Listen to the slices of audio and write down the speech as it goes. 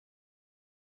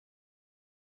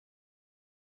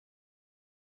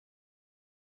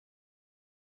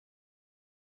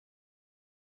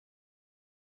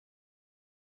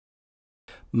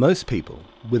Most people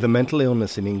with a mental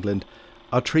illness in England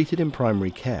are treated in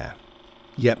primary care,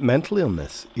 yet mental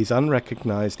illness is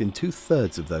unrecognised in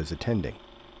 2/3 of those attending.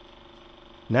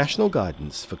 National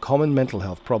guidance for common mental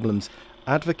health problems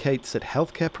advocates that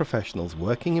healthcare professionals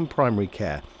working in primary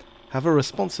care have a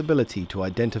responsibility to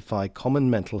identify common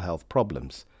mental health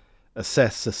problems,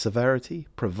 assess the severity,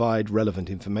 provide relevant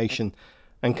information,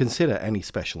 and consider any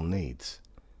special needs.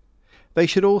 They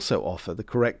should also offer the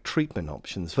correct treatment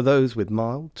options for those with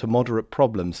mild to moderate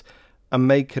problems and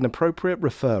make an appropriate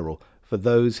referral for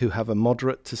those who have a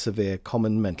moderate to severe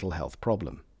common mental health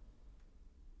problem.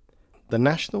 The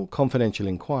National Confidential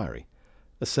Inquiry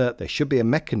assert there should be a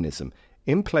mechanism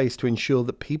in place to ensure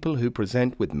that people who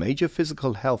present with major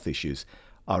physical health issues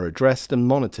are addressed and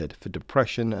monitored for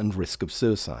depression and risk of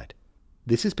suicide.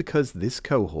 This is because this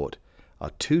cohort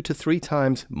are 2 to 3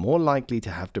 times more likely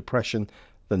to have depression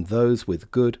than those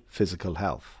with good physical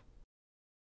health.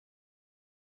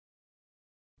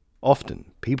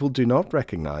 Often, people do not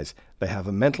recognize they have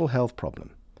a mental health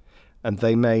problem, and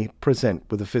they may present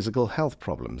with a physical health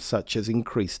problem such as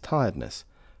increased tiredness,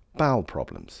 bowel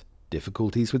problems,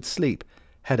 difficulties with sleep,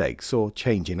 headaches, or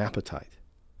change in appetite.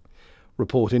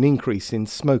 Report an increase in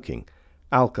smoking,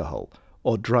 alcohol,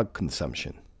 or drug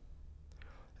consumption.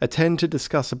 Attend to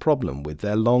discuss a problem with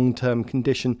their long-term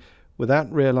condition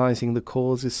without realizing the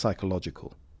cause is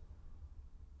psychological.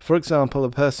 For example,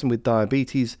 a person with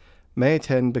diabetes may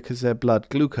attend because their blood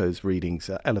glucose readings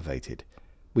are elevated,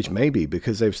 which may be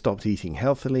because they've stopped eating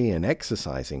healthily and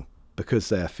exercising because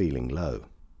they are feeling low.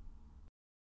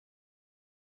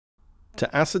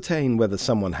 To ascertain whether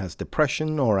someone has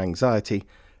depression or anxiety,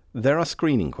 there are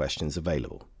screening questions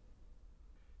available.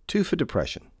 2 for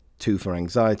depression, 2 for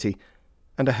anxiety,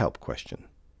 and a help question.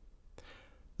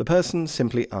 The person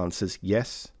simply answers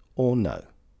yes or no.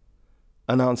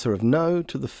 An answer of no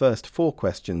to the first 4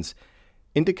 questions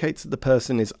indicates that the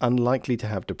person is unlikely to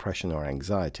have depression or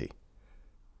anxiety.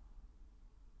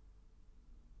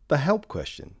 The help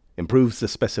question improves the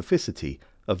specificity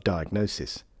of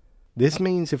diagnosis. This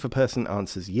means if a person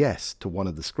answers yes to one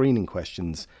of the screening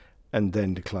questions and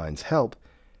then declines help,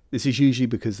 this is usually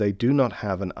because they do not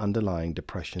have an underlying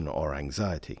depression or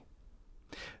anxiety.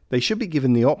 They should be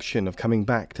given the option of coming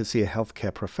back to see a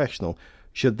healthcare professional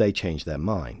should they change their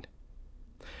mind.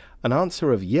 An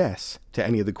answer of yes to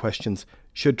any of the questions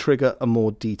should trigger a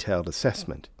more detailed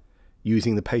assessment,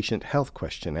 using the Patient Health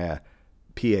Questionnaire,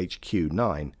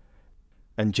 PHQ-9,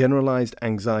 and Generalized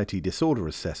Anxiety Disorder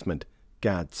Assessment,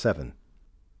 GAD-7.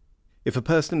 If a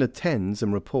person attends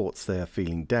and reports they are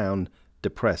feeling down,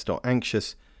 depressed, or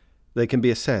anxious, they can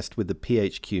be assessed with the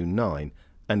PHQ-9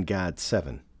 and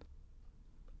GAD-7.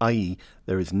 i.e.,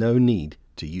 there is no need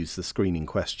to use the screening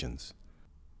questions.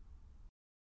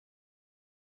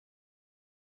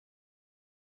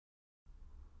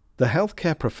 The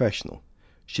healthcare professional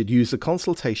should use the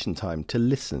consultation time to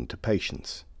listen to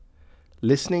patients.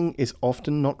 Listening is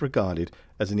often not regarded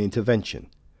as an intervention,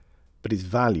 but is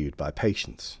valued by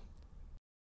patients.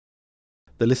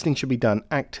 The listening should be done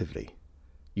actively,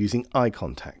 using eye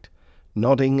contact,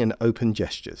 nodding and open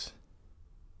gestures.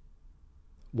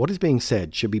 What is being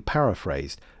said should be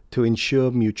paraphrased to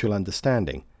ensure mutual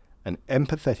understanding. An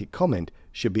empathetic comment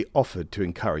should be offered to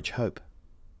encourage hope.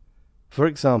 For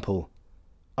example,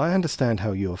 "I understand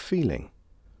how you're feeling.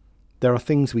 There are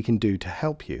things we can do to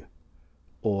help you."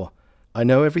 Or, "I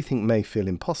know everything may feel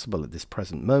impossible at this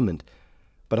present moment,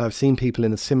 but I've seen people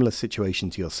in a similar situation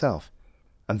to yourself,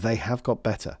 and they have got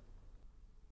better."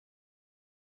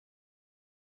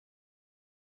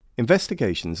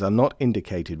 Investigations are not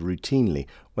indicated routinely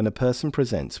when a person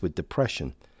presents with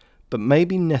depression, but may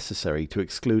be necessary to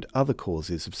exclude other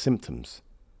causes of symptoms.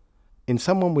 In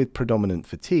someone with predominant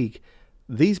fatigue,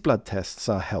 these blood tests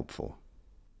are helpful.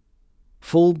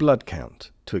 Full blood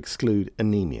count to exclude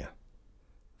anemia.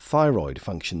 Thyroid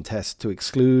function test to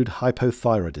exclude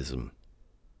hypothyroidism.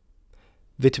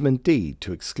 Vitamin D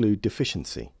to exclude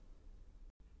deficiency.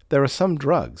 There are some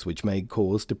drugs which may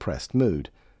cause depressed mood.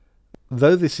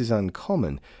 Though this is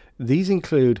uncommon, these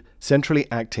include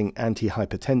centrally acting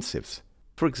antihypertensives,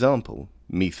 for example,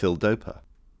 methyldopa,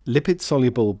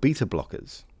 lipid-soluble beta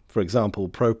blockers, for example,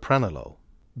 propranolol,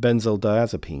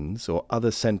 benzodiazepines or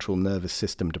other central nervous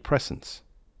system depressants,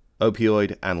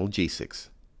 opioid analgesics.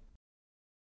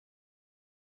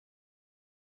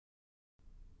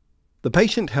 The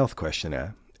Patient Health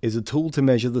Questionnaire is a tool to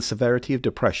measure the severity of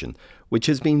depression which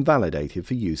has been validated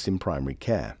for use in primary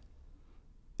care.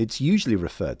 It's usually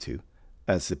referred to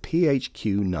as the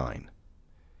PHQ-9.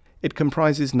 It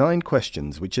comprises 9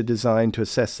 questions which are designed to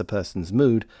assess the person's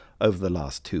mood over the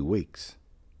last 2 weeks.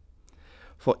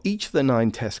 For each of the 9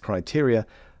 test criteria,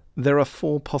 There are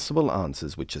 4 possible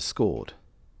answers which are scored.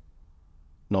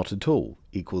 Not at all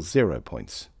equals 0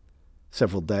 points.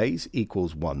 Several days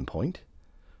equals 1 point.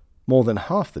 More than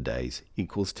half the days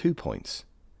equals 2 points.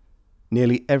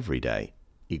 Nearly every day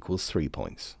equals 3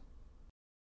 points.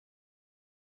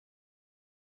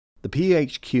 The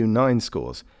PHQ-9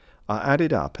 scores are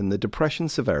added up and the depression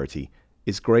severity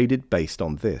is graded based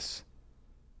on this.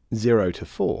 0 to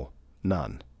 4,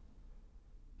 none.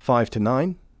 5 to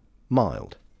 9,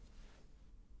 mild.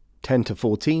 10 to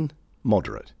 14,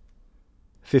 moderate.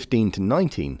 15 to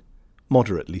 19,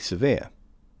 moderately severe.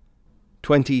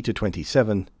 20 to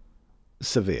 27,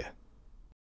 severe.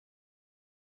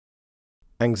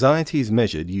 Anxiety is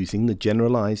measured using the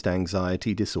Generalized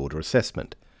Anxiety Disorder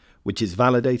Assessment, which is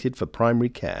validated for primary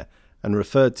care and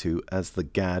referred to as the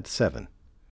GAD-7.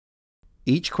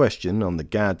 Each question on the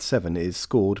GAD-7 is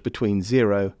scored between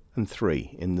 0 and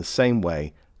 3 in the same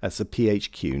way as the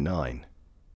PHQ-9.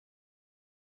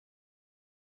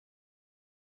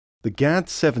 The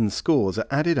GAD-7 scores are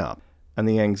added up and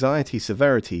the anxiety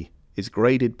severity is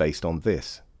graded based on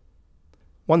this.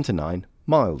 1 to 9,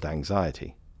 mild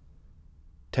anxiety.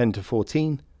 10 to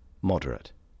 14,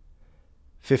 moderate.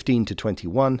 15 to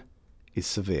 21 is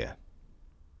severe.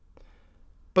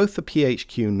 Both the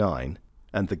PHQ-9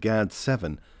 and the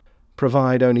GAD-7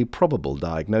 provide only probable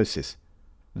diagnosis.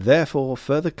 Therefore,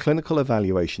 further clinical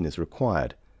evaluation is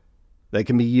required. They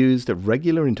can be used at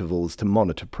regular intervals to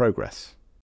monitor progress.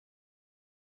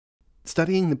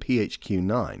 Studying the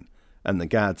PHQ-9 and the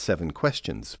GAD-7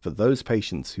 questions for those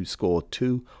patients who score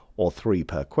 2 or 3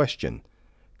 per question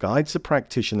guides the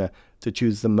practitioner to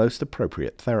choose the most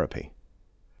appropriate therapy.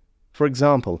 For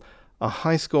example, a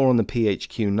high score on the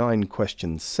PHQ-9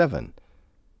 question 7,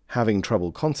 having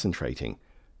trouble concentrating,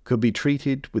 could be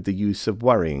treated with the use of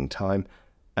worrying time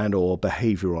and/or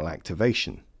behavioral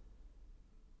activation.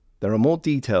 There are more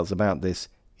details about this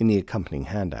in the accompanying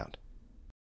handout.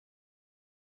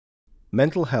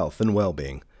 Mental health and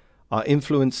well-being are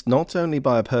influenced not only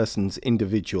by a person's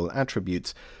individual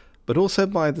attributes, but also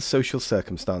by the social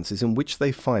circumstances in which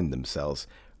they find themselves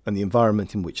and the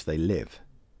environment in which they live.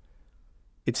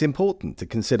 It's important to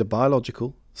consider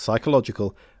biological,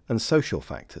 psychological, and social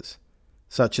factors,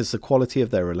 such as the quality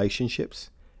of their relationships,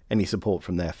 any support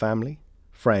from their family,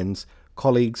 friends,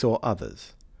 colleagues, or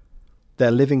others,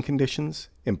 their living conditions,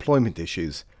 employment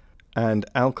issues, and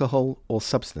alcohol or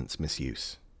substance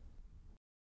misuse.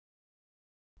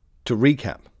 To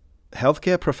recap,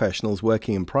 healthcare professionals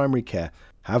working in primary care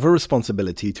have a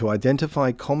responsibility to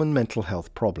identify common mental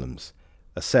health problems,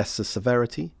 assess the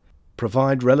severity,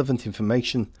 provide relevant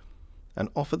information, and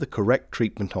offer the correct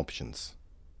treatment options.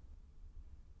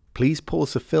 Please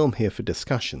pause the film here for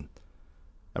discussion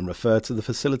and refer to the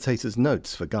facilitator's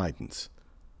notes for guidance.